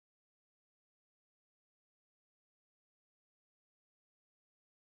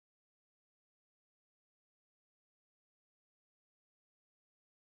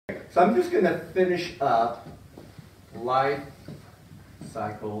so I'm just going to finish up life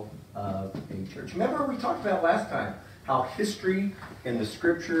cycle of a church. Remember we talked about last time how history and the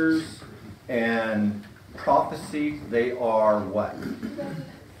scriptures and prophecy, they are what?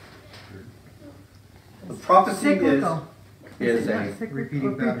 The prophecy is a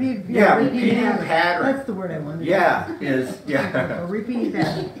repeating pattern. repeating pattern. That's the word I wanted. A repeating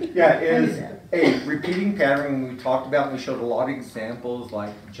pattern. is a repeating pattern. We talked about, and we showed a lot of examples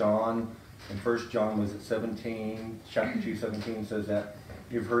like John, in 1 John was it 17, chapter 2:17 says that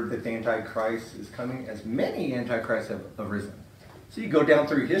you've heard that the Antichrist is coming, as many Antichrists have arisen. So you go down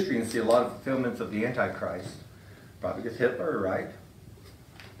through history and see a lot of fulfillments of the Antichrist. Probably gets Hitler, right?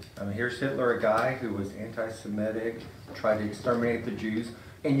 I mean, here's Hitler, a guy who was anti-Semitic, tried to exterminate the Jews,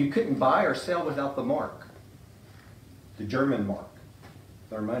 and you couldn't buy or sell without the mark, the German mark,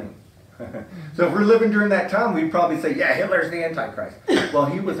 their money. So if we're living during that time, we'd probably say, yeah, Hitler's the Antichrist. Well,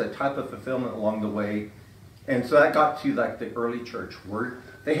 he was a type of fulfillment along the way. And so that got to like the early church, where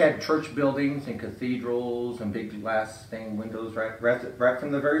they had church buildings and cathedrals and big glass stained windows right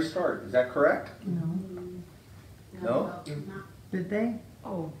from the very start. Is that correct? No? Did they?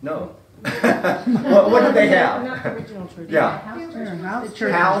 Oh. No. what did they have? Not the original church. Yeah.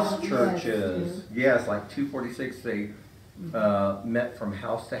 House churches. Yes, like 246, they met from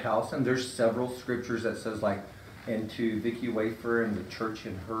house to house. And there's several scriptures that says like, and to Vicky Wafer and the church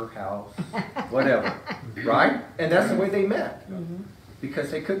in her house, whatever, right? And that's the way they met,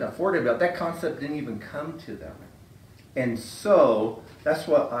 because they couldn't afford it. But that concept didn't even come to them. And so that's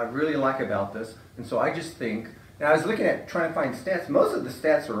what I really like about this. And so I just think, and I was looking at trying to find stats. Most of the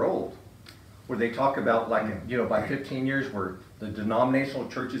stats are old, where they talk about like, you know, by 15 years where the denominational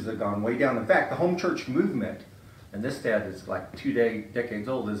churches have gone way down. In fact, the home church movement, and this stat is like 2 decades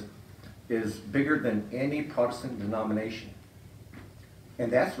old, is bigger than any Protestant denomination.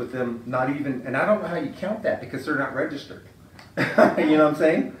 And that's with them not even, and I don't know how you count that because they're not registered. You know what I'm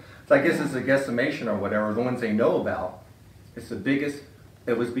saying? So I guess it's a guesstimation or whatever, the ones they know about. It's the biggest.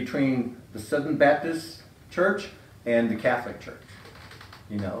 It was between the Southern Baptist Church and the Catholic Church.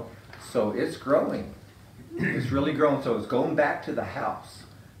 You know? So it's growing. It's really growing. So it's going back to the house.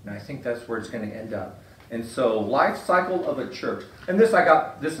 And I think that's where it's going to end up. And so, life cycle of a church. And this is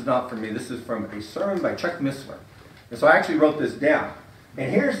not from me, this is from a sermon by Chuck Missler. And so I actually wrote this down. And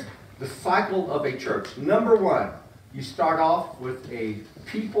here's the cycle of a church. Number one, you start off with a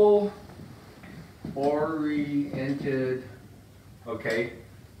people-oriented,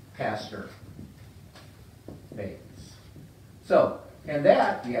 pastor phase. So, and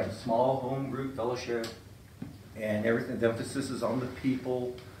that, you have a small home group fellowship, and everything, the emphasis is on the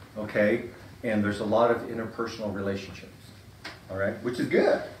people, and there's a lot of interpersonal relationships, all right, which is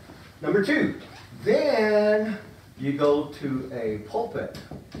good. Number two, then you go to a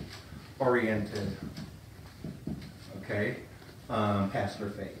pulpit-oriented, pastor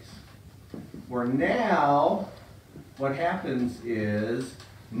phase, where now what happens is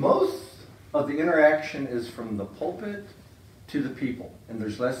most of the interaction is from the pulpit to the people, and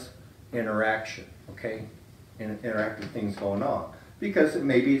there's less interaction, and interactive things going on, because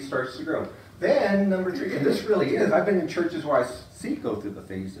maybe it starts to grow. Then, number three, and this really is, I've been in churches where I see go through the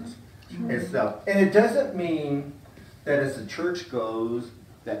phases and stuff. And it doesn't mean that as the church goes,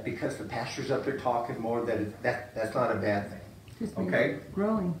 that because the pastor's up there talking more, that's not a bad thing.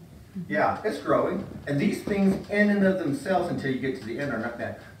 Growing. Yeah, it's growing. And these things in and of themselves, until you get to the end, are not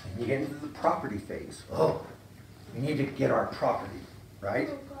bad. And you get into the property phase. Oh, we need to get our property, right?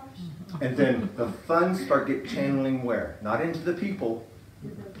 And then the funds start channeling where? Not into the people,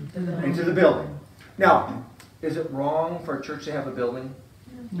 into the building. Now, is it wrong for a church to have a building?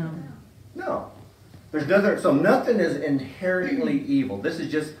 No. No. There's nothing, so nothing is inherently evil. This is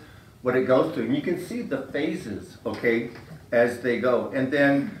just what it goes through. And you can see the phases, as they go. And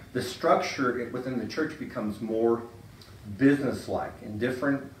then the structure within the church becomes more business-like, and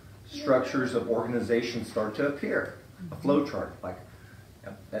different structures of organization start to appear. A flow chart, like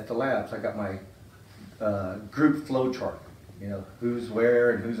at the labs, I got my group flow chart. You know, who's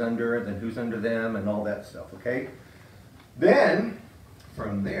where and who's under, and then who's under them, and all that stuff, Then,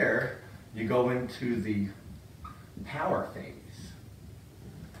 from there, you go into the power phase,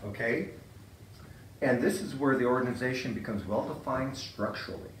 And this is where the organization becomes well-defined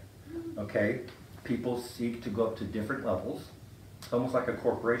structurally, People seek to go up to different levels. It's almost like a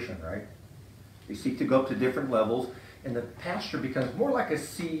corporation, right? They seek to go up to different levels, and the pastor becomes more like a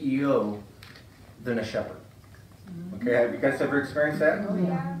CEO than a shepherd. Have you guys ever experienced that? Oh,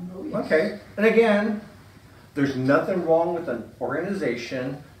 yeah. And again, there's nothing wrong with an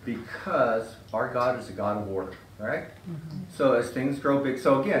organization because our God is a God of order, right? So as things grow big,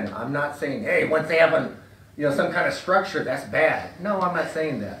 so again, I'm not saying, hey, once they have some kind of structure, that's bad. No, I'm not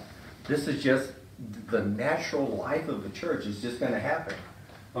saying that. This is just the natural life of the church is just going to happen.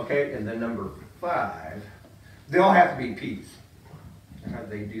 Okay, and then number 5, they all have to be P's. How do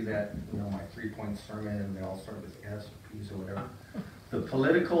they do that? My 3-point sermon, and they all start with S or P's or whatever. The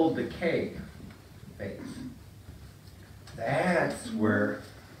political decay phase. That's where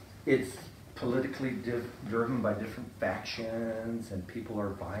it's politically driven by different factions, and people are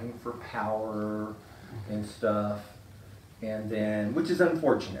vying for power and stuff, and then, which is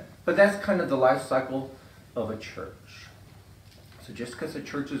unfortunate. But that's kind of the life cycle of a church. So just because a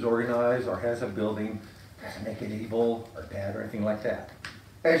church is organized or has a building doesn't make it evil or bad or anything like that.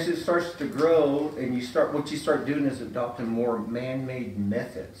 As it starts to grow, and what you start doing is adopting more man-made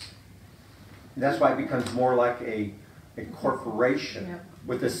methods. And that's why it becomes more like a corporation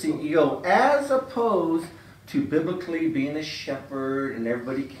with a CEO, as opposed to biblically being a shepherd and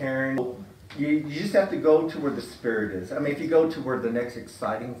everybody caring. You just have to go to where the Spirit is. I mean, if you go to where the next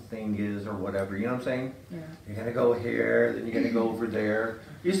exciting thing is or whatever, you know what I'm saying? Yeah. You're going to go here, then you're going to go over there.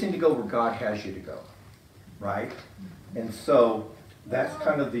 You just need to go where God has you to go, right? And so that's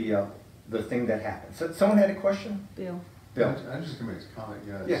kind of the thing that happens. So someone had a question? Bill. I'm just going to make a comment.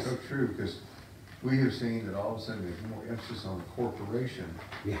 Yeah, it's yes. so true, because we have seen that all of a sudden there's more emphasis on the corporation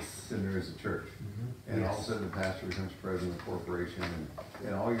than there is a church. And all of a sudden the pastor becomes president of the corporation,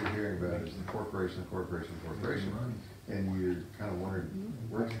 and all you're hearing about is the corporation. And you're kind of wondering,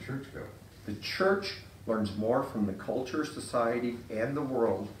 where does the church go? The church learns more from the culture, society, and the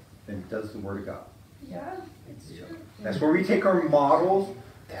world than it does the Word of God. Yeah, it's true. That's where we take our models.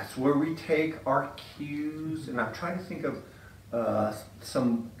 That's where we take our cues. And I'm trying to think of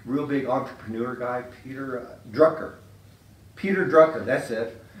some real big entrepreneur guy, Peter Drucker. Peter Drucker, that's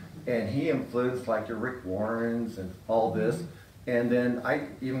it. And he influenced like your Rick Warrens and all this. And then I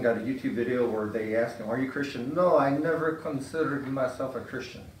even got a YouTube video where they asked him, are you Christian? No, I never considered myself a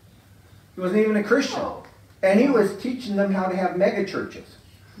Christian. He wasn't even a Christian. And he was teaching them how to have mega churches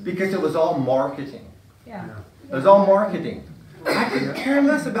because it was all marketing. Yeah. It was all marketing. I could care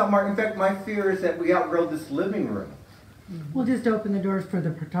less about marketing. In fact, my fear is that we outgrow this living room. We'll just open the doors for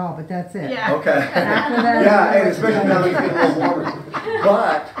the portal, but that's it. Yeah. Okay. After that, Yeah, and especially now that it's a little warmer.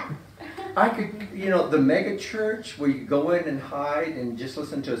 But I could, the mega church where you go in and hide and just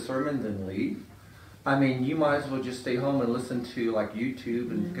listen to a sermon then leave. I mean, you might as well just stay home and listen to like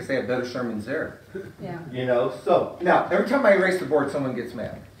YouTube, and because they have better sermons there. Yeah. So now every time I erase the board, someone gets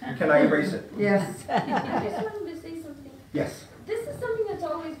mad. Can I erase it? Yes. I just wanted to say something. Yes. This is something that's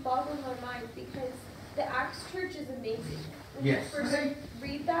always boggled my mind because the Acts Church is amazing. When Yes. you first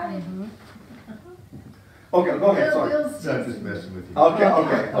read that, Okay, go ahead. Sorry. No, I'm just messing with you.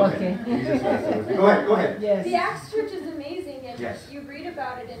 Okay. You just messing with me. Go ahead. Yes. the Acts Church is amazing, and Yes. you read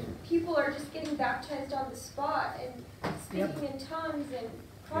about it, and people are just getting baptized on the spot and speaking in tongues and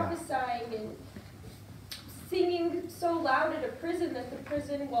prophesying and singing so loud at a prison that the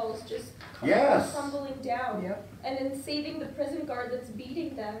prison walls just come tumbling down. Yep. And then saving the prison guard that's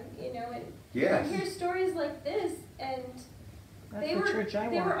beating them, and Yes. you hear stories like this, and That's they the were church I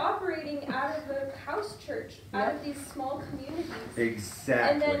they were want. operating out of a house church, out of these small communities.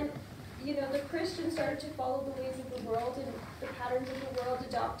 Exactly. And then, the Christians started to follow the ways of the world and the patterns of the world,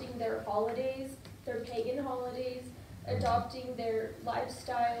 adopting their holidays, their pagan holidays, adopting their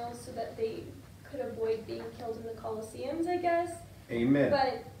lifestyles so that they could avoid being killed in the Colosseums, I guess. Amen.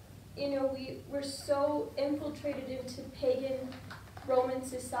 But, we're so infiltrated into pagan Roman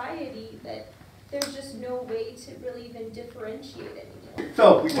society that there's just no way to really even differentiate anymore.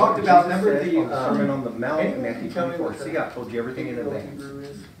 So we talked about, remember the Sermon on the Mount in Matthew 24. See, I told you everything in advance.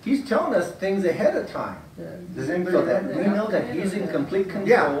 He's telling us things ahead of time. Does anybody know that? We know that he's in complete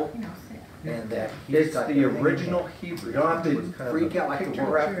control. And that it's the original Hebrew. You don't have to freak out like the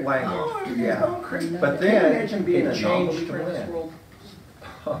rough language. Yeah. But then it changed to when.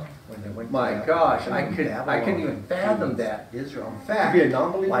 My gosh, I couldn't even fathom that. Israel. In fact, to be a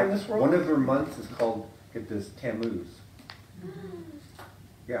non-believer in this world, one of their months is called, get this, Tammuz.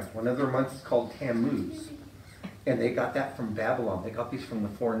 Yeah, one of their months is called Tammuz. And they got that from Babylon. They got these from the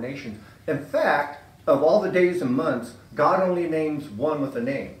foreign nations. In fact, of all the days and months, God only names one with a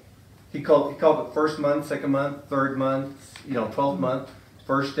name. He called it first month, second month, third month, 12th month,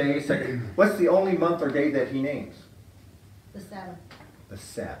 first day, second. What's the only month or day that he names? The Sabbath. The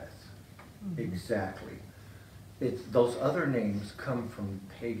Sabbath. Exactly. It's those other names come from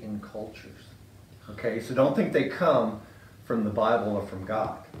pagan cultures. Okay, so don't think they come from the Bible or from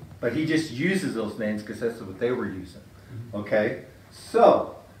God. But he just uses those names because that's what they were using. Okay,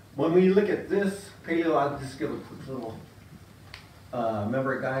 so when we look at this paleo, I'll just give a quick little,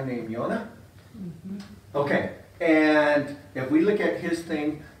 remember a guy named Yonah? Okay, and if we look at his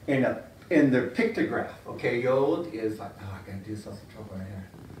thing in the pictograph, okay, Yod is like, oh, I gotta do some trouble right here.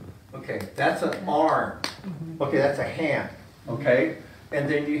 Okay, that's an arm. Okay, that's a hand. Okay, and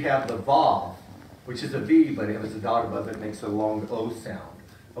then you have the Vav, which is a V, but it has a dot above it, makes a long O sound.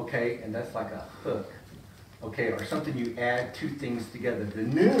 Okay, and that's like a hook. Okay, or something you add two things together. The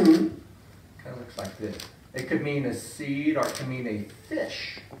Nun kind of looks like this. It could mean a seed or it can mean a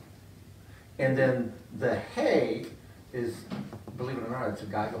fish. And then the Hey is, believe it or not, it's a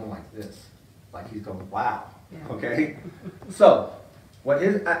guy going like this. Like he's going, wow. Yeah. Okay? So, what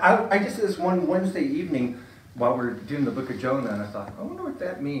is, I just did this one Wednesday evening while we are doing the book of Jonah, and I thought, I wonder what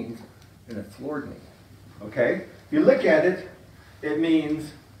that means, and it floored me. Okay? If you look at it, it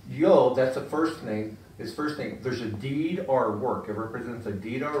means Yod, that's the first name, his first name. There's a deed or a work. It represents a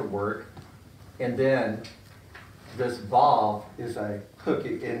deed or a work. And then this Vav is a hook.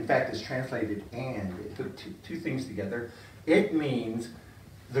 In fact, it's translated and. It took two things together. It means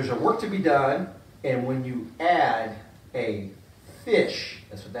there's a work to be done, and when you add a fish,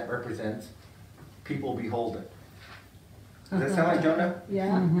 that's what that represents, people behold it. Does that sound like Jonah?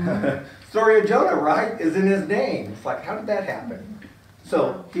 Yeah. Story of Jonah, right, is in his name. It's like, how did that happen?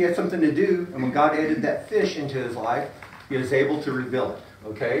 So he had something to do, and when God added that fish into his life, he was able to reveal it.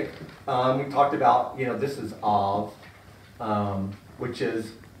 Okay? We talked about, this is Av, which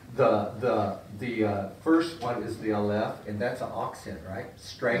is the first one is the Aleph, and that's an oxen, right?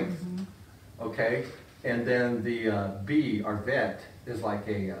 Strength. Okay? And then the B, or vet, is like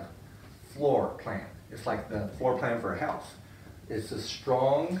a floor plan. It's like the floor plan for a house. It's a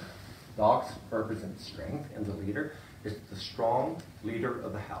strong, the ox represents strength, and the leader. It's the strong leader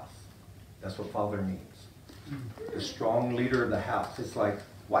of the house. That's what father means. The strong leader of the house. It's like,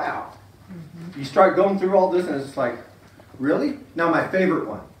 wow. You start going through all this and it's like, really? Now my favorite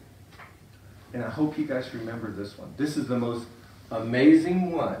one. And I hope you guys remember this one. This is the most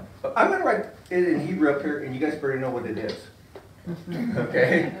amazing one. I'm going to write it in Hebrew up here and you guys better know what it is.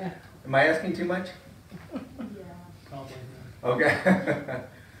 Okay? Am I asking too much? Okay.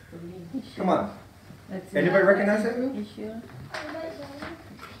 Come on. Anybody recognize it?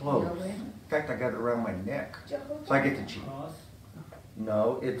 Close. In fact, I got it around my neck. So I get to cheat.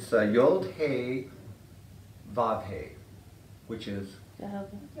 No, it's Yod He Vav He, which is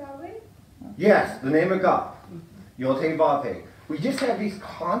Yahweh? yes, the name of God. Yod He Vav He. We just have these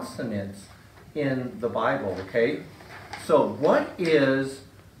consonants in the Bible, okay? So what is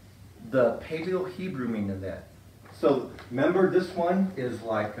the Paleo Hebrew meaning of that? So remember, this one is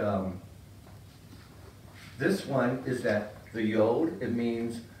like, this one is that the Yod, it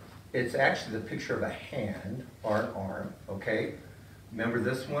means, it's actually the picture of a hand or an arm, okay? Remember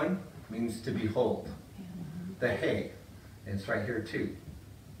this one means to behold. The Hey, and it's right here too.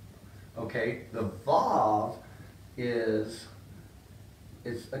 Okay, the Vav is,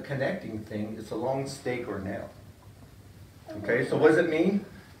 it's a connecting thing. It's a long stake or nail. Okay, so what does it mean?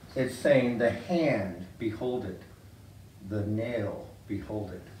 It's saying the hand, behold it. The nail,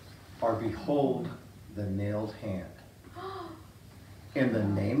 behold it. Or behold the nailed hand. In the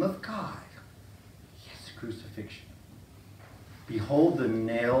name of God, yes, crucifixion. Behold the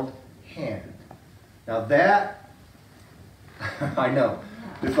nailed hand. Now that, I know,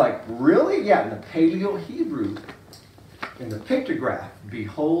 it's like, really? Yeah, in the Paleo Hebrew, in the pictograph,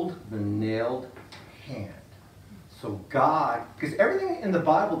 behold the nailed hand. So God, because everything in the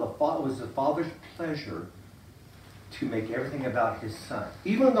Bible, was the Father's pleasure to make everything about His Son.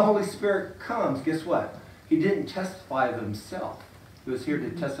 Even when the Holy Spirit comes, guess what? He didn't testify of Himself. He was here to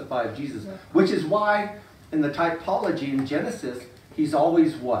testify of Jesus. Which is why, in the typology in Genesis, He's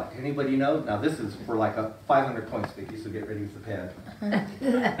always what? Anybody know? Now this is for like a 500 points, Vicky, so get ready with the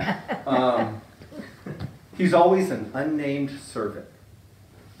pen. He's always an unnamed servant.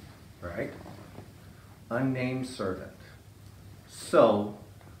 Right? Unnamed servant. So,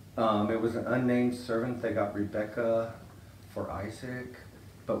 it was an unnamed servant. They got Rebekah for Isaac.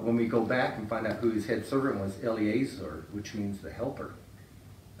 But when we go back and find out who his head servant was, Eliezer, which means the helper.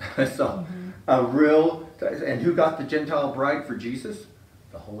 So, a real, and who got the Gentile bride for Jesus?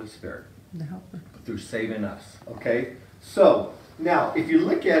 The Holy Spirit. The helper. Through saving us. Okay? So, now, if you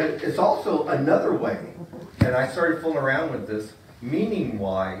look at it, it's also another way. And I started fooling around with this.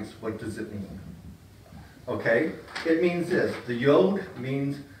 Meaning-wise, what does it mean? Okay? It means this. The Yod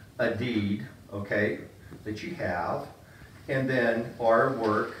means a deed, okay, that you have. And then, or a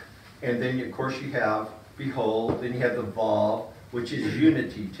work. And then, of course, you have behold. Then you have the Vav, which is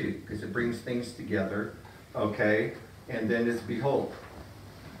unity too, because it brings things together. Okay? And then it's behold.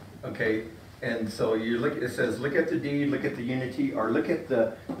 Okay, and so you look, it says, look at the deed, look at the unity, or look at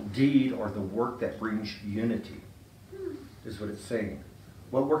the deed or the work that brings unity, is what it's saying.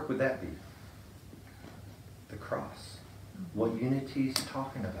 What work would that be? The cross. What unity is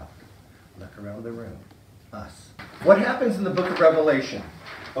talking about? Look around the room. Us. What happens in the book of Revelation?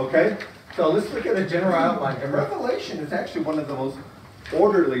 Okay, so let's look at a general outline. And Revelation is actually one of the most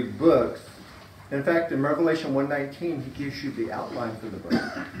orderly books. In fact, in Revelation 1:19, he gives you the outline for the book.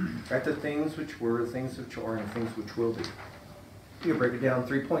 Right? The things which were, things which are, and things which will be. You break it down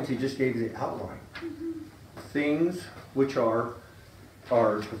 3 points. He just gave you the outline. Things which are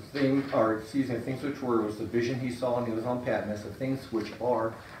things which were was the vision he saw and he was on Patmos. The things which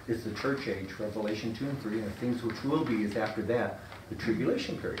are is the church age, Revelation 2 and 3, and the things which will be is after that, the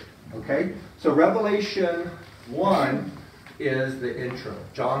tribulation period. Okay? So Revelation 1 is the intro.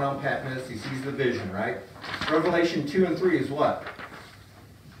 John on Patmos, he sees the vision, right? Revelation 2 and 3 is what?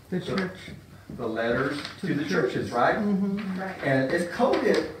 The church. The letters to the churches, right? Mm-hmm. Right. And it's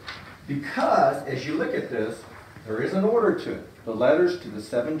coded because, as you look at this, there is an order to it. The letters to the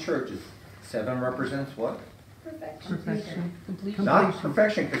 7 churches. 7 represents what? Perfection. Perfection. Not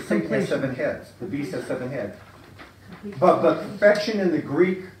perfection, because Satan has 7 heads. The beast has 7 heads. But perfection in the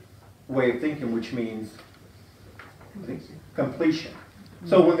Greek way of thinking, which means completion.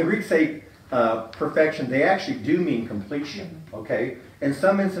 So when the Greeks say perfection, they actually do mean completion. Okay? In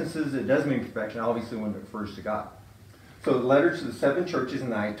some instances, it does mean perfection, obviously when it refers to God. So the letters to the 7 churches,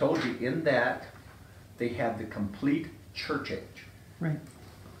 and I told you in that they have the complete church age. Right.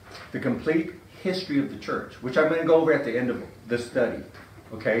 The complete history of the church, which I'm going to go over at the end of this study.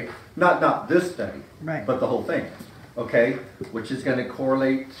 Okay? Not this study, Right. but the whole thing. Okay? Which is going to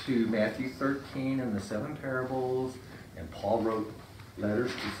correlate to Matthew 13 and the 7 parables. And Paul wrote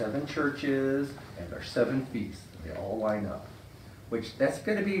letters to 7 churches, and there's 7 feasts. They all line up. Which, that's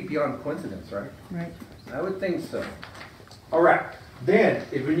going to be beyond coincidence, right? Right. I would think so. All right. Then,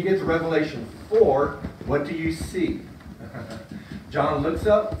 when you get to Revelation 4, what do you see? John looks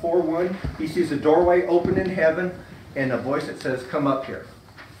up, 4:1. He sees a doorway open in heaven and a voice that says, "Come up here."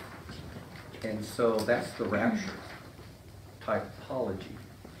 And so that's the rapture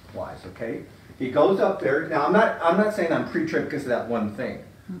typology-wise, okay? He goes up there. Now, I'm not saying I'm pre-trib because of that one thing.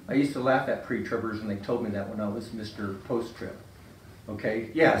 I used to laugh at pre-tribbers, and they told me that when I was Mr. Post-trib.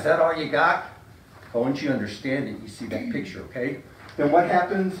 Okay? Yeah, is that all you got? But once you understand it, you see that picture, okay? Then what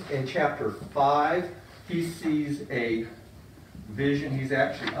happens in chapter 5? He sees a vision. He's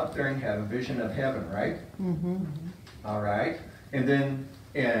actually up there in heaven, vision of heaven, right? Mm-hmm. All right. And then,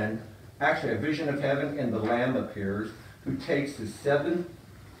 actually a vision of heaven, and the Lamb appears, who takes the 7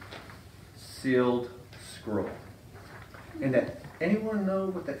 sealed scroll. And that, anyone know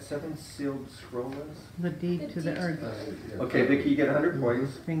what that 7 sealed scroll is? The deed to the earth. Okay, Vicky, you get 100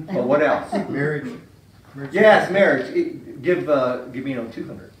 points. Thank But you. what else? Marriage. Yes, marriage. Give me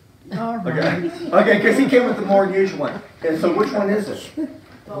 200. All right. Okay, okay, because he came with the more unusual one. And so which one is it?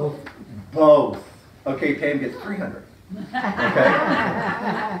 Both. Both. Okay, Pam gets 300. Okay?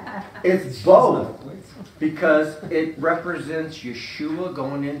 It's both because it represents Yeshua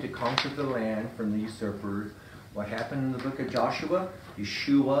going in to conquer the land from the usurpers. What happened in the book of Joshua?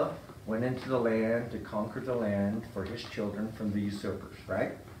 Yeshua went into the land to conquer the land for his children from the usurpers,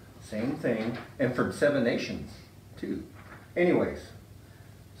 right? Same thing. And from 7 nations, too. Anyways.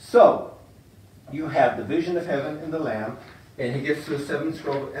 So, you have the vision of heaven and the Lamb, and he gets to the 7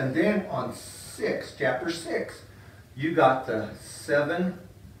 scroll, and then on chapter 6, you got the 7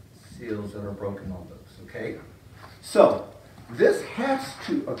 seals that are broken on those, okay? So, this has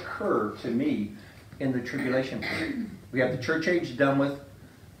to occur to me in the tribulation period. We have the church age done with.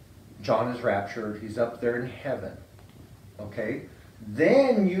 John is raptured. He's up there in heaven, okay?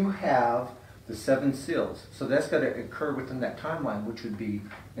 Then you have the 7 seals. So that's got to occur within that timeline, which would be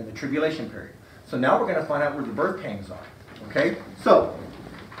in the tribulation period. So now we're going to find out where the birth pangs are. Okay? So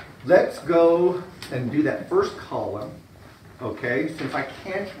let's go and do that first column. Okay? Since I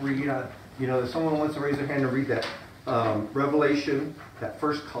can't read, if someone wants to raise their hand and read that Revelation, that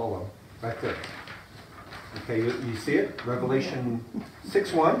first column right there. Okay, you see it? Revelation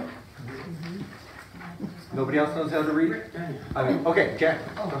 6:1. Nobody else knows how to read it? Okay, Jack,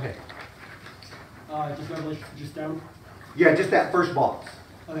 go ahead. Just Revelation, just down. Yeah, just that first box.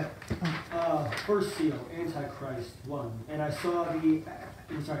 Okay. First seal, Antichrist 1. And I saw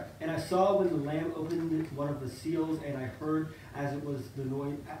when the Lamb opened one of the seals, and I heard, as it were the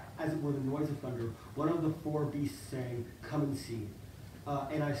noise of thunder, one of the 4 beasts saying, "Come and see."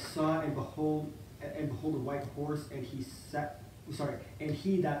 And I saw and behold a white horse, and he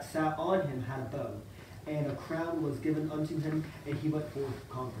that sat on him had a bow, and a crown was given unto him, and he went forth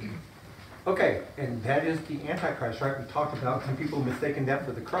conquering. Okay, and that is the Antichrist, right? We talked about some people mistaking that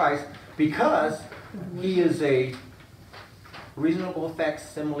for the Christ because he is a reasonable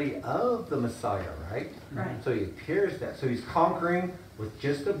facsimile of the Messiah, right? Right. So he appears that. So he's conquering with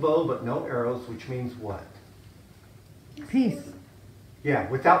just a bow but no arrows, which means what? Peace. Yeah,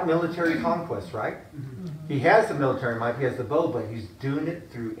 without military conquest, right? He has the military might, he has the bow, but he's doing it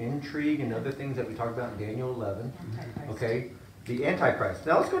through intrigue and other things that we talked about in Daniel 11. Okay, the Antichrist.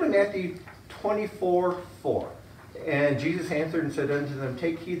 Now let's go to Matthew 24:4. And Jesus answered and said unto them,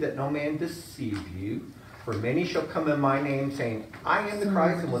 take heed that no man deceive you, for many shall come in my name, saying, I am the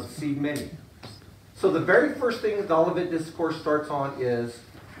Christ, and will deceive many. So the very first thing the Olivet Discourse starts on is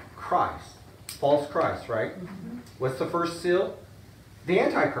Christ. False Christ, right? What's the first seal? The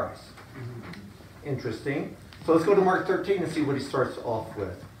Antichrist. Interesting. So let's go to Mark 13 and see what he starts off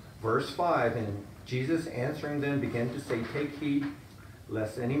with. Verse 5, and Jesus answering them began to say, take heed,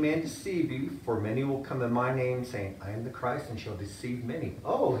 lest any man deceive you, for many will come in my name, saying, I am the Christ, and shall deceive many.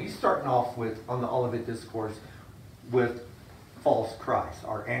 Oh, he's starting off with, on the Olivet Discourse, with false Christ,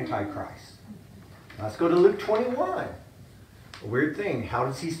 or Antichrist. Now let's go to Luke 21. A weird thing. How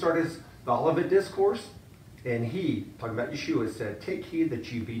does he start the Olivet Discourse? And he, talking about Yeshua, said, take heed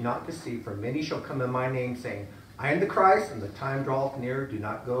that you be not deceived, for many shall come in my name, saying, I am the Christ, and the time draweth near, do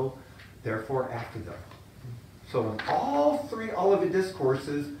not go therefore after them. So in all three Olivet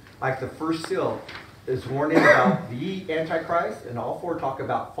Discourses, like the first seal is warning about the Antichrist, and all four talk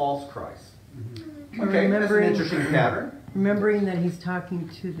about false Christ. Okay, that's an interesting pattern. Remembering that he's talking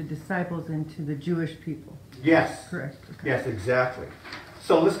to the disciples and to the Jewish people. Yes. Correct. Okay. Yes, exactly.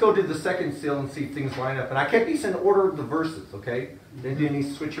 So let's go to the second seal and see if things line up. And I kept these in order of the verses, okay? Didn't do any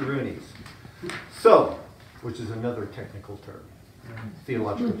switcheroonies. So, which is another technical term.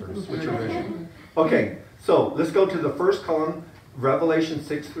 Theological term, switcheroonie. Okay, so let's go to the first column, Revelation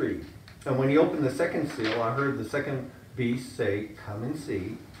 6:3. And when he opened the second seal, I heard the second beast say, come and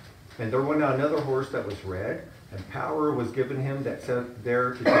see. And there went out another horse that was red, and power was given him that sat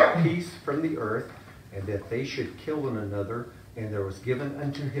there to take peace from the earth, and that they should kill one another, and there was given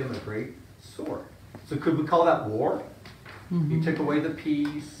unto him a great sword. So could we call that war? He took away the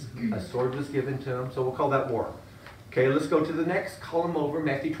peace, a sword was given to him, so we'll call that war. Okay, let's go to the next column over,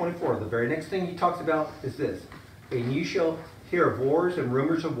 Matthew 24. The very next thing he talks about is this. And you shall hear of wars and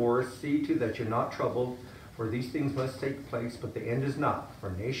rumors of wars. See to that you're not troubled, for these things must take place, but the end is not.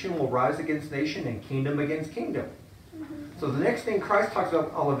 For nation will rise against nation, and kingdom against kingdom. So the next thing Christ talks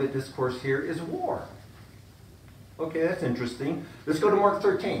about Olivet Discourse here is war. Okay, that's interesting. Let's go to Mark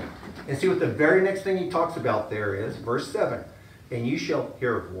 13 and see what the very next thing he talks about there is. Verse 7. And you shall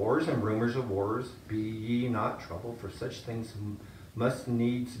hear of wars and rumors of wars. Be ye not troubled, for such things must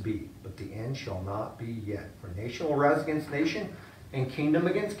needs be. But the end shall not be yet. For nation will rise against nation, and kingdom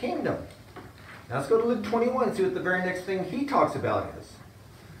against kingdom. Now let's go to Luke 21 and see what the very next thing he talks about is.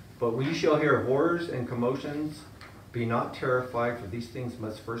 But we shall hear of wars and commotions. Be not terrified, for these things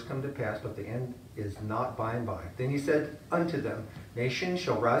must first come to pass, but the end is not by and by. Then he said unto them, nation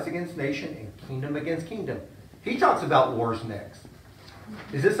shall rise against nation, and kingdom against kingdom. He talks about wars next.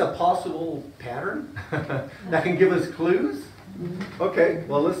 Is this a possible pattern that can give us clues? Okay,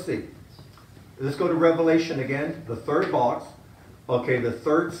 well, let's see. Let's go to Revelation again, the third box. Okay, the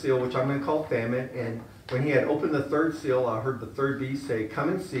third seal, which I'm going to call famine. And when he had opened the third seal, I heard the third beast say, come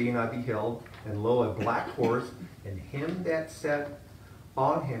and see, and I beheld, and lo, a black horse, and him that sat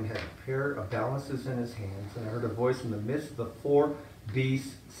on him had a pair of balances in his hands. And I heard a voice in the midst of the four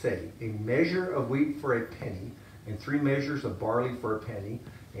beasts say, a measure of wheat for a penny, and 3 measures of barley for a penny,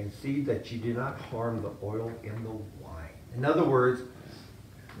 and see that you do not harm the oil in the wine. In other words,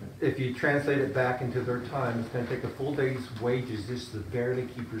 if you translate it back into their time, it's going to take a full day's wages just to barely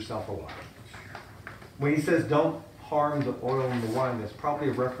keep yourself alive. When he says don't harm the oil in the wine, that's probably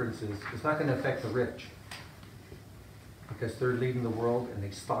a reference is it's not going to affect the rich, because they're leading the world and they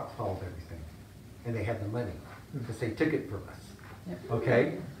stockpiled everything, and they have the money because they took it from us.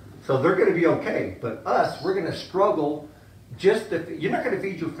 Okay? So they're going to be okay. But us, we're going to struggle just to, you're not going to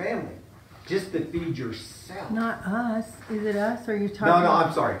feed your family, just to feed yourself. Not us. Is it us? Or are you talking? No,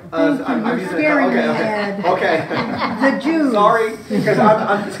 I'm sorry. Thank you. I'm You're using scaring me, Ed. Okay. The Jews. Sorry, because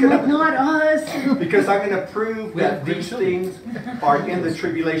I'm just going to... Not us. Because I'm going to prove that these things are in the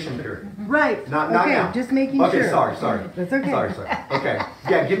tribulation period. Right. Not okay, now. Just making sure. Okay, sorry. That's okay. Sorry. Okay.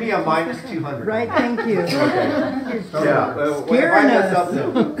 Yeah, give me a minus 200. Right, thank you. Okay. Yeah. If I Scaring mess us.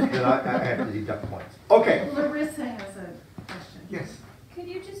 up, then I have to deduct points. Okay. Larissa has a question. Yes. Could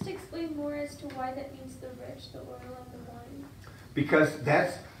you just explain more as to why that means the rich, the oil, and the wine? Because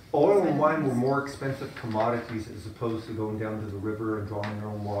that's Oil and wine were more expensive commodities as opposed to going down to the river and drawing their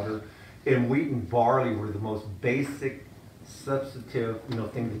own water. And wheat and barley were the most basic substantive,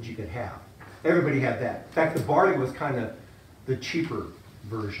 thing that you could have. Everybody had that. In fact, the barley was kind of the cheaper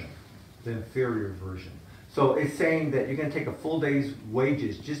version, the inferior version. So it's saying that you're going to take a full day's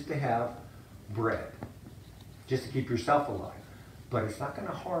wages just to have bread, just to keep yourself alive. But it's not going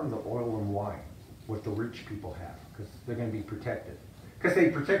to harm the oil and wine, what the rich people have, because they're going to be protected. Because they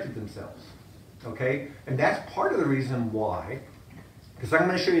protected themselves, okay? And that's part of the reason why, because I'm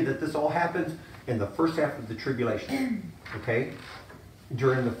going to show you that this all happens in the first half of the tribulation, okay?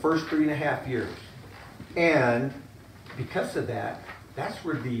 During the first 3.5 years. And because of that, that's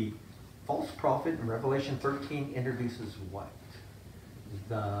where the false prophet in Revelation 13 introduces what?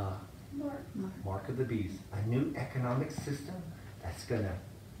 The mark of the beast. A new economic system that's going to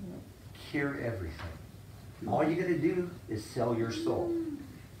cure everything. All you got to do is sell your soul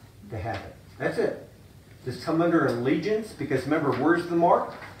to have it. That's it. Just come under allegiance, because remember, where's the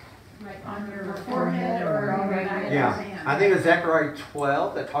mark? Right on your forehead or right on your Yeah, hand. I think it's Zechariah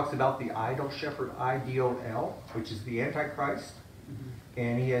 12 that talks about the idol shepherd, IDOL, which is the Antichrist.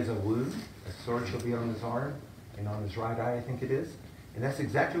 And he has a wound, a sword shall be on his arm, and on his right eye, I think it is. And that's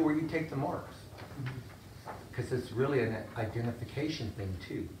exactly where you take the marks. Because it's really an identification thing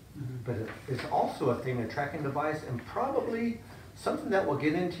too. But it's also a thing, a tracking device, and probably something that will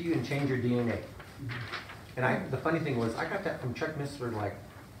get into you and change your DNA. And the funny thing was, I got that from Chuck Missler like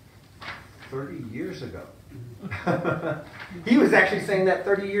 30 years ago. He was actually saying that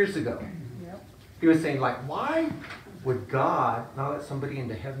 30 years ago. He was saying, like, why would God not let somebody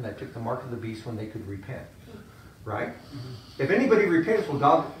into heaven that took the mark of the beast when they could repent? Right? If anybody repents, will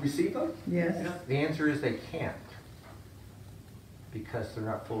God receive them? Yes. The answer is they can't. Because they're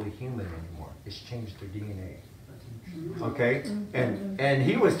not fully human anymore. It's changed their DNA. Okay? And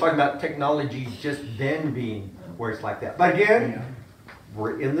he was talking about technology just then being where it's like that. But again,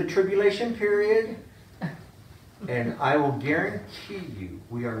 we're in the tribulation period. And I will guarantee you,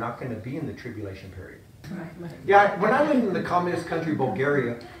 we are not going to be in the tribulation period. Yeah, when I lived in the communist country,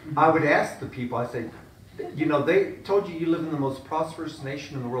 Bulgaria, I would ask the people, I say, they told you live in the most prosperous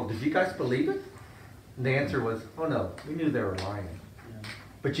nation in the world. Did you guys believe it? And the answer was, oh no, we knew they were lying.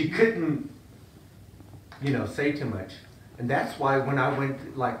 But you couldn't, say too much. And that's why when I went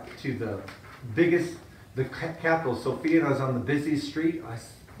to the capital, Sofia, and I was on the busiest street, I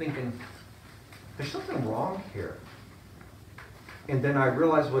was thinking, there's something wrong here. And then I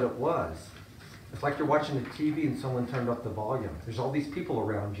realized what it was. It's like you're watching the TV and someone turned up the volume. There's all these people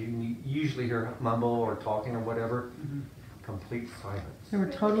around you, and you usually hear mumble or talking or whatever. Complete silence. They were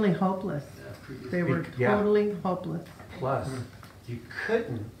totally hopeless. They were totally hopeless. Plus, you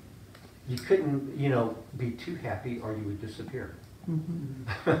couldn't, be too happy or you would disappear.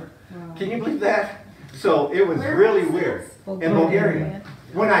 Can you believe that? So it was really weird. In Bulgaria.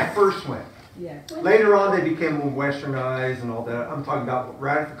 When I first went. Yeah. Later on, they became more westernized and all that. I'm talking about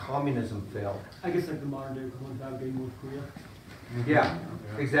right after communism failed. I guess like the modern day equivalent of being North Korea. Yeah,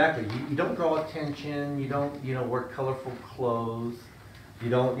 exactly. You don't draw attention. You don't, wear colorful clothes. You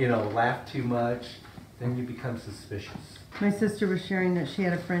don't, laugh too much. Then you become suspicious. My sister was sharing that she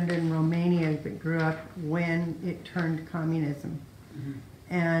had a friend in Romania that grew up when it turned communism.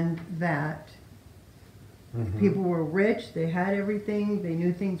 And that people were rich, they had everything, they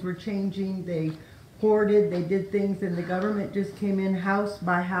knew things were changing, they hoarded, they did things, and the government just came in house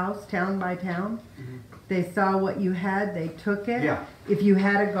by house, town by town. They saw what you had, they took it. Yeah. If you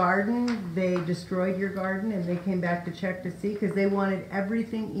had a garden, they destroyed your garden, and they came back to check to see, because they wanted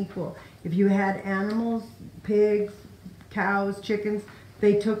everything equal. If you had animals, pigs, cows, chickens,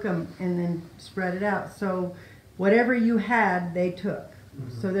 they took them and then spread it out. So whatever you had, they took.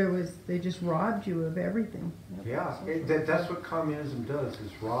 So they just robbed you of everything. Yeah, that's what communism does,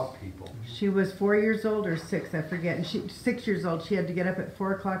 is rob people. She was 4 years old or 6, I forget. And 6 years old, she had to get up at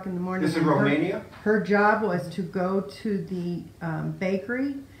 4 o'clock in the morning. This is Romania? Her job was to go to the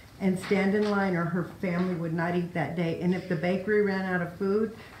bakery and stand in line, or her family would not eat that day. And if the bakery ran out of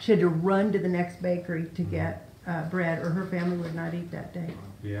food, she had to run to the next bakery to get bread, or her family would not eat that day.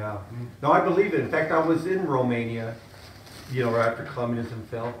 Yeah. No, I believe it. In fact, I was in Romania, right after communism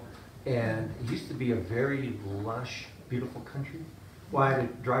fell, and it used to be a very lush, beautiful country. Well, I had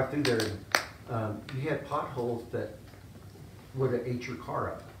to drive through there, and you had potholes that would have ate your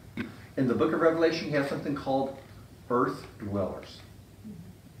car up. In the book of Revelation, you have something called earth dwellers.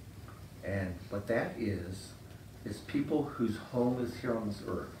 And what that is people whose home is here on this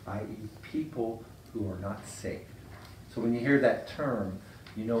earth, i.e. people who are not saved. So when you hear that term,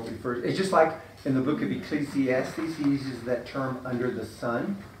 it refers, it's just like in the book of Ecclesiastes, he uses that term under the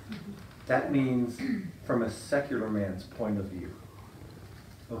sun. That means from a secular man's point of view.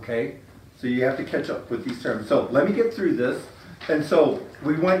 Okay? So you have to catch up with these terms. So let me get through this. And so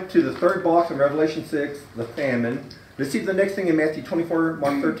we went to the third box in Revelation 6, the famine. Let's see the next thing in Matthew 24,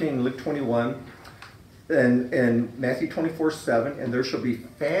 Mark 13, Luke 21, and Matthew 24, 7. And there shall be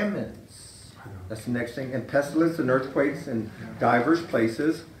famines. That's the next thing. And pestilence and earthquakes in divers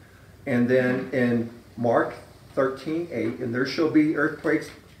places. And then in Mark 13, 8, and there shall be earthquakes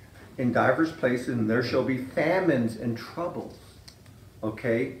in divers places, and there shall be famines and troubles.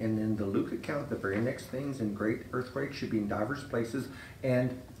 Okay, and in the Luke account, the very next things in great earthquakes should be in divers places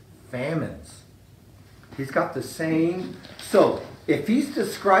and famines. He's got the same. So if he's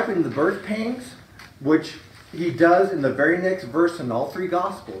describing the birth pangs, which he does in the very next verse in all three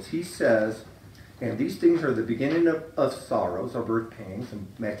Gospels, he says, and these things are the beginning of sorrows, or birth pangs, in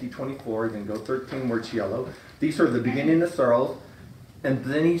Matthew 24, then go 13 where it's yellow. These are the beginning of sorrows. And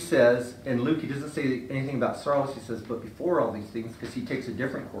then he says, in Luke, he doesn't say anything about sorrows. He says, but before all these things, because he takes a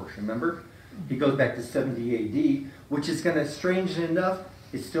different course, remember? He goes back to 70 AD, which is going to, strangely enough,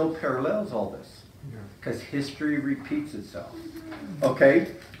 it still parallels all this. Because history repeats itself.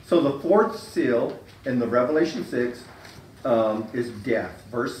 Okay? So the fourth seal in the Revelation 6 is death.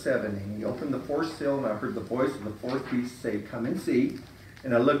 Verse 7, and he opened the fourth seal, and I heard the voice of the fourth beast say, come and see.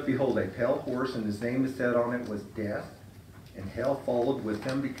 And I looked, behold, a pale horse, and his name is set on it was Death. And hell followed with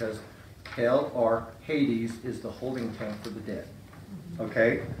him, because hell, or Hades, is the holding tank for the dead.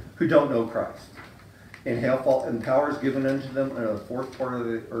 Okay? Who don't know Christ. And hell and power is given unto them in the fourth part of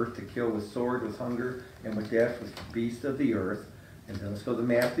the earth to kill with sword, with hunger, and with death, with the beasts of the earth. And then let's go to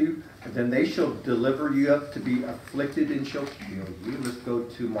Matthew. And then they shall deliver you up to be afflicted and shall kill you. Let's go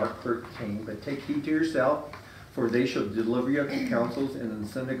to Mark 13. But take heed to yourself, for they shall deliver you up to councils, and in the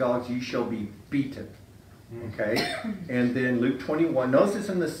synagogues you shall be beaten. Okay? And then Luke 21. Notice it's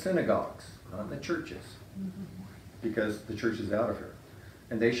in the synagogues, not in the churches. Because the church is out of here.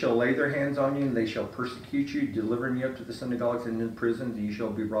 And they shall lay their hands on you, and they shall persecute you, delivering you up to the synagogues and in prisons, and you shall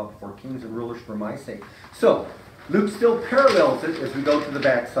be brought before kings and rulers for my sake. So, Luke still parallels it as we go to the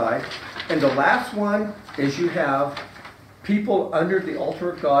backside. And the last one is you have people under the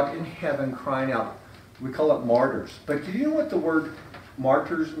altar of God in heaven crying out. We call it martyrs. But do you know what the word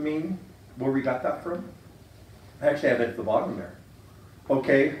martyrs mean? Where we got that from? I actually have it at the bottom there.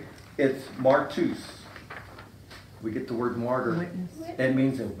 Okay, it's martus. We get the word martyr. Witness. It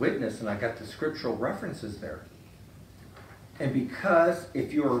means a witness, and I got the scriptural references there. And because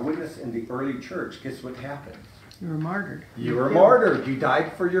if you were a witness in the early church, guess what happened? You were martyred. You were martyred. You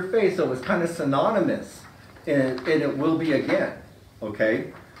died for your faith. So it was kind of synonymous. And it will be again.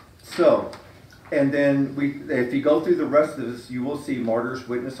 Okay? So, and then if you go through the rest of this, you will see martyrs,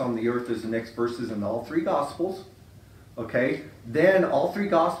 witness on the earth is the next verses in all three Gospels. Okay? Then all three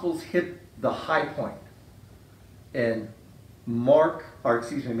Gospels hit the high point. And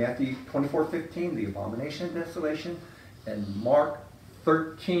Matthew 24:15, the abomination of desolation. And Mark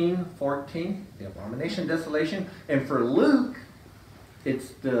 13:14, the abomination of desolation. And for Luke,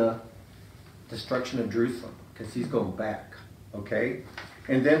 it's the destruction of Jerusalem, because he's going back. Okay?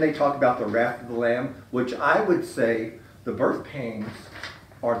 And then they talk about the wrath of the Lamb, which I would say the birth pangs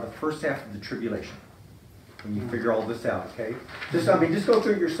are the first half of the tribulation. When you figure all this out, okay? Just go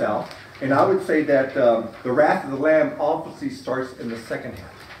through it yourself. And I would say that the wrath of the Lamb obviously starts in the second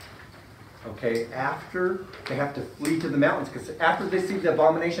half. Okay? After they have to flee to the mountains. Because after they see the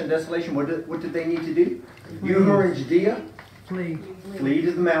abomination of desolation, what did they need to do? You who are in Judea, Flee. flee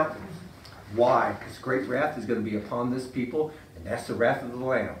to the mountains. Why? Because great wrath is going to be upon this people. And that's the wrath of the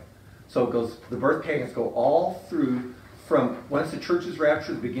Lamb. So it goes, the birth pangs go all through from once the church is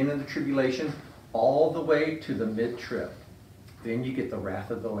raptured, the beginning of the tribulation, all the way to the mid-trib. Then you get the wrath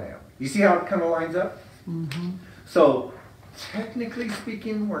of the Lamb. You see how it kind of lines up? Mm-hmm. So, technically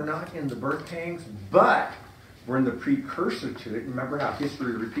speaking, we're not in the birth pangs, but we're in the precursor to it. Remember how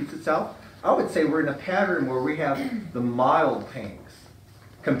history repeats itself? I would say we're in a pattern where we have the mild pangs.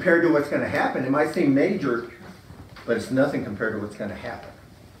 Compared to what's going to happen, it might seem major, but it's nothing compared to what's going to happen.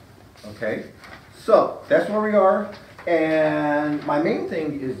 Okay? So, that's where we are. And my main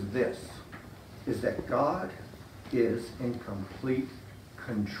thing is this, is that God is in complete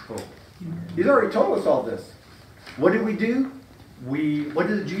control. He's already told us all this. What did we do? What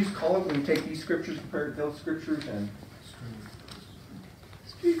did the Jews call it when you take these scriptures, compare to those scriptures, and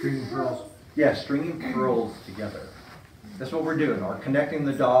Stringing pearls. yeah, stringing pearls together. That's what we're doing. Or connecting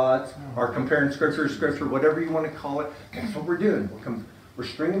the dots, or comparing scripture to scripture, whatever you want to call it. That's what we're doing. We're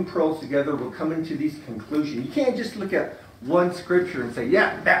stringing pearls together. We're coming to these conclusions. You can't just look at one scripture and say,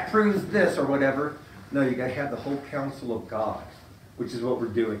 yeah, that proves this or whatever. No, you got to have the whole counsel of God. which is what we're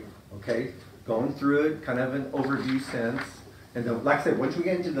doing, okay? Going through it, kind of an overview sense. And then, like I said, once we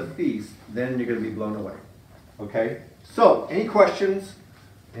get into the feast, then you're going to be blown away, okay? So, any questions?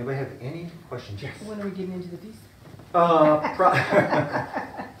 Anybody have any questions? Yes. When are we getting into the feast?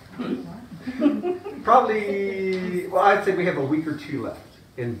 Probably, well, I'd say we have a week or two left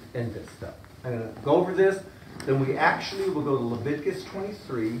in this stuff. I'm going to go over this, then we actually will go to Leviticus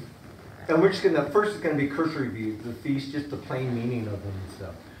 23, and we're just going to, first it's going to be cursory review, the feast, just the plain meaning of them and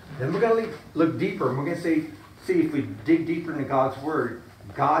stuff. Then we're going to look deeper, and we're going to see if we dig deeper into God's Word.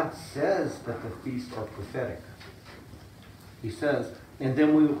 God says that the feasts are prophetic. He says, and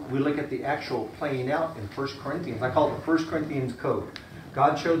then we look at the actual playing out in 1 Corinthians. I call it the 1 Corinthians code.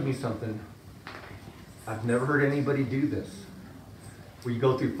 God showed me something. I've never heard anybody do this. Where you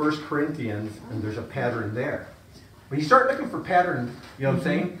go through 1 Corinthians and there's a pattern there. When you start looking for patterns, you know what I'm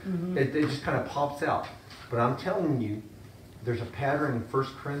saying? It just kind of pops out. But I'm telling you, there's a pattern in 1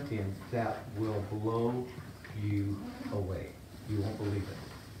 Corinthians that will blow you away. You won't believe it.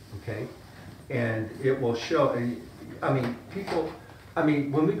 Okay? And it will show. I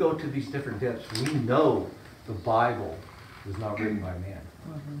mean, when we go to these different depths, we know the Bible was not written by man.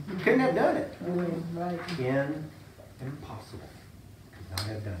 Couldn't have done it. Right. Impossible. Could not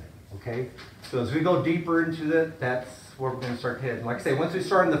have done it. Okay? So as we go deeper into that, that's where we're going to start heading. Like I say, once we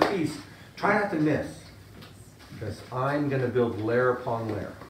start in the feast, try not to miss. Because I'm going to build layer upon layer.